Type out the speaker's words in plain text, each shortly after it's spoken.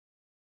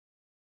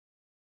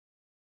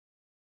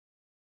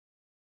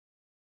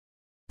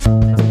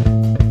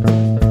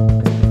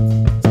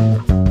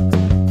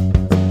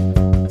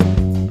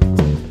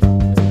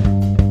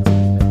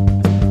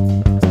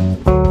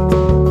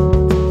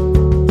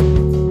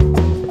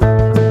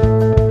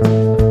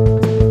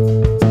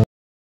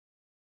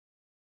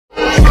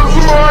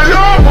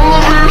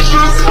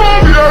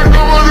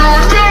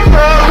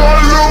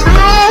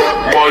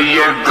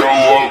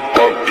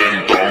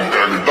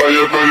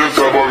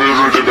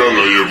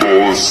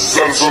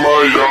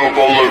я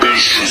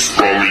половищу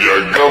спал,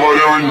 я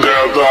говорю,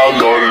 нет,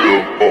 оно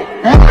любовь.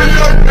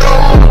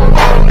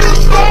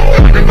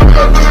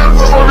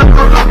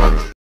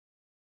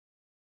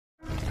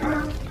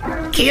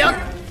 Кио?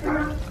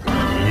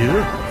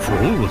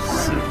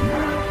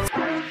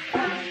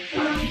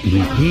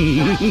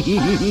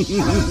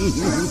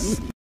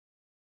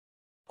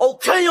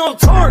 Okay, on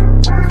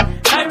turn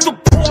at the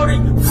party,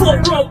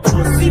 float roll,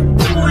 pussy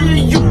boy,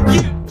 and you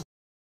get.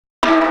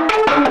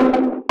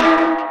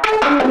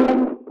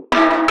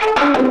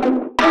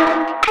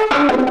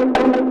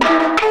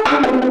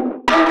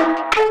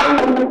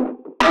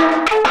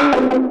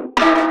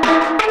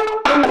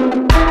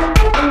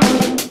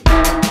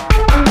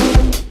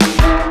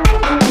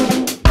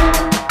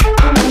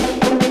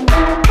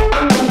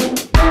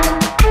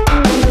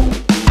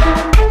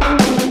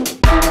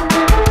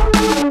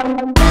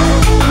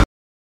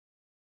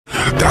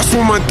 That's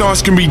when my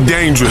thoughts can be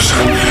dangerous.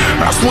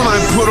 That's when I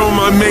put on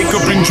my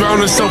makeup and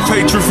drown in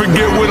self-hatred,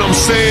 forget what I'm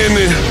saying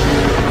and...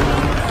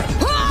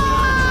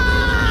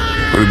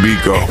 Where'd the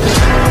beat go?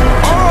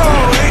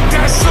 Oh, ain't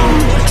that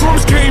something?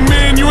 Drums came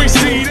in, you ain't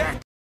see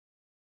that?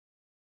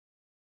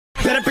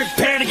 Better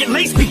prepare to get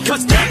laced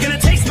because they're gonna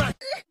taste my...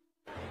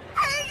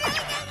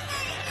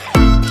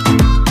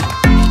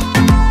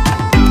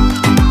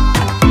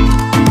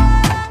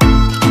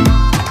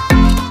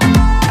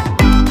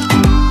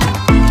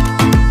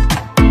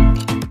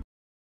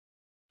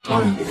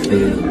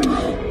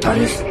 I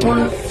just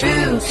wanna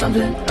feel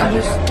something, I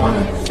just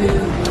wanna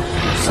feel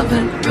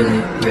something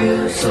really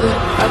real, so that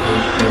I can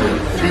really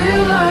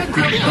feel like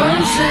the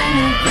birds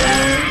singing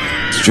there.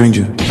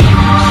 Stranger.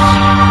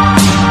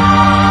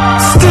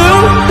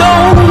 Still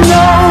don't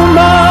know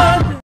my...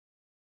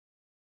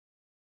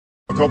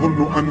 أظن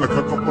أنك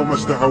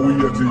قطمت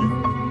هويتي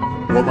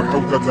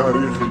ومحوت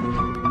تاريخي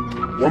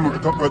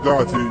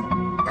ومعتقداتي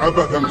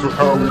عبثا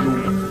تحاول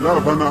لا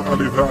بناء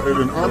لثائر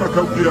أنا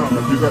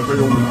كالقيامة ذات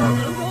يوم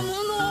آخر.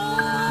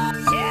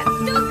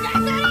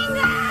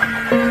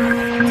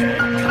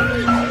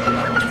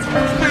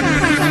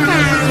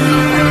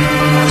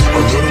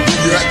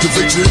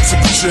 Activate your hips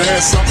and put your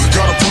ass up.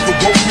 Gotta put the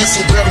rope in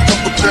so bad I'm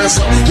about to pass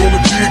out. Wanna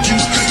dig you,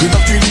 and I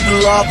can't even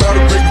lie about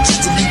it, baby.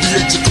 Just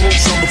alleviate your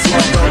clothes on the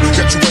fly down.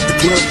 Got you at the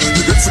club,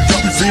 your hips have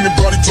got me feeling.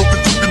 Body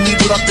talking quick to me,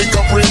 but I think I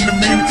ran the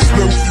meaning.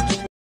 Now if you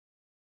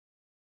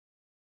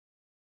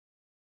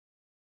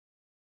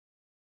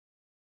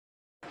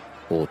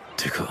おっ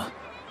てか、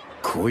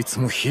こいつ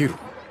もヒーロー。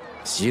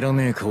知ら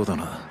ねえ顔だ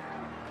な。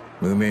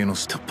無名の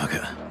下っ端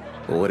が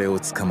俺を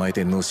捕まえ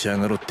てのし上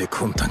がろって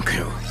魂胆か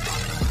よ。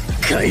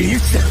返り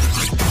討ちだ。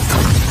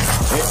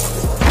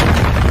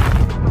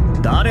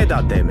誰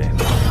だてめえ。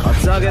カ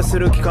ツアゲす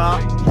る気か。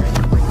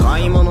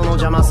買い物の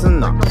邪魔すん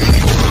な。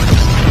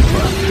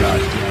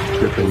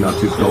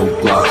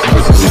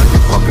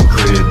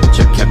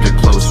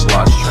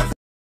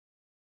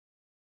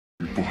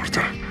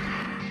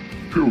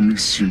Eu me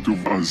sinto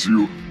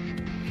vazio.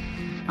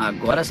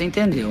 Agora você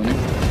entendeu, né?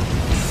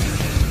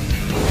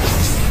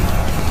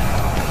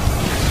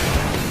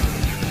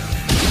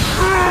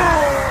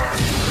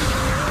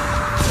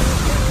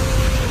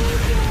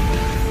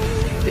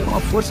 Tem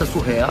uma força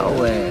surreal,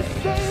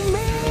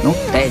 no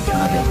tédio,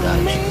 na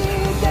verdade.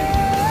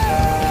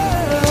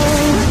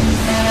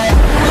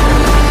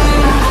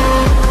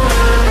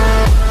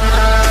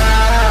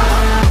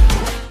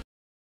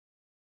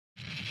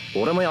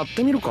 Oraもやっ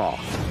てみるか。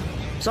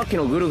さっき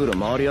のぐるぐる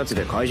回るやつ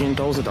で怪人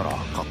倒せたらか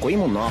っこいい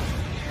もんな。な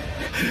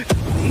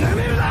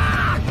める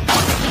な。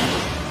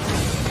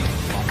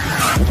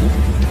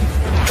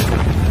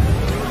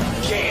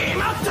決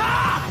まった。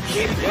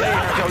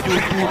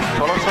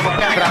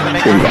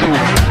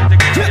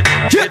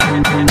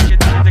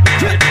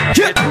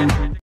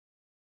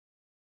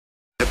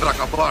É para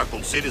acabar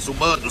com seres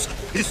humanos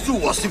e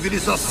sua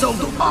civilização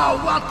do mal.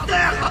 A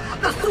Terra,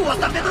 na sua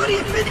sabedoria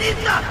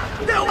infinita,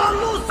 deu a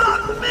luz a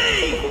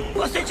mim!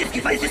 Você diz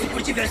que faz isso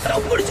por diversão,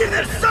 por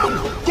diversão!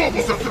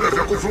 Como se atreve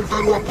a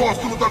confrontar o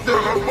apóstolo da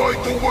Terra-mãe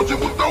com um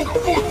motivo tão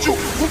fútil?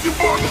 O que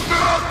pode ser?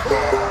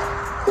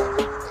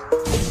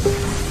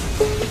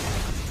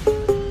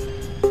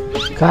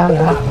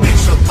 Caraca.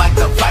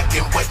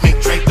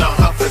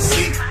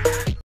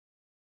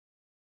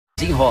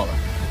 Desenrola.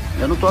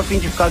 Eu não tô a fim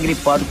de ficar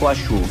gripado com a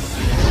chuva.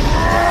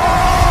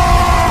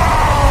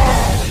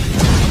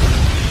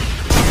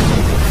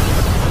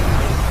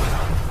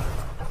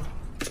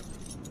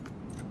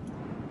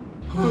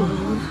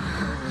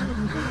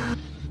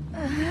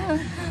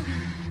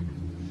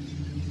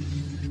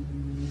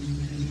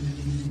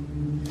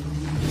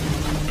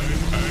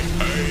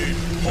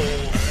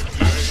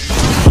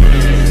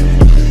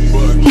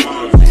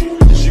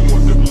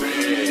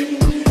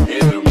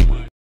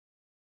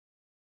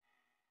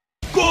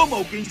 Como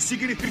alguém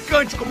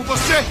insignificante como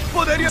você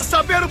poderia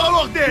saber o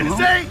valor deles,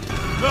 hein?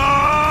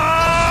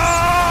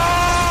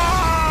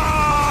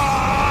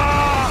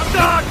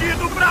 Ataque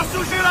do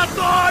braço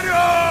giratório!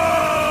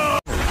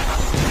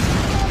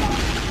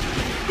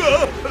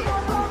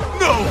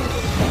 Não!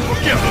 O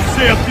que é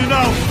você,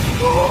 afinal?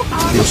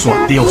 Eu sou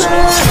a deusa.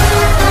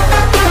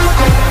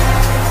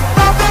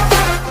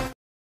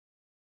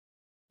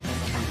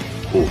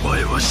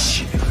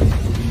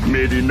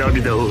 に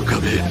涙を浮か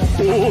べ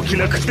大き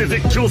な口で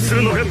絶叫す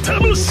るのが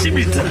楽し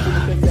みだ。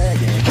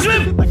始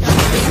め。ま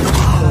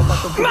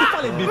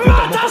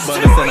た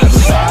しても一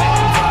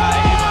緒。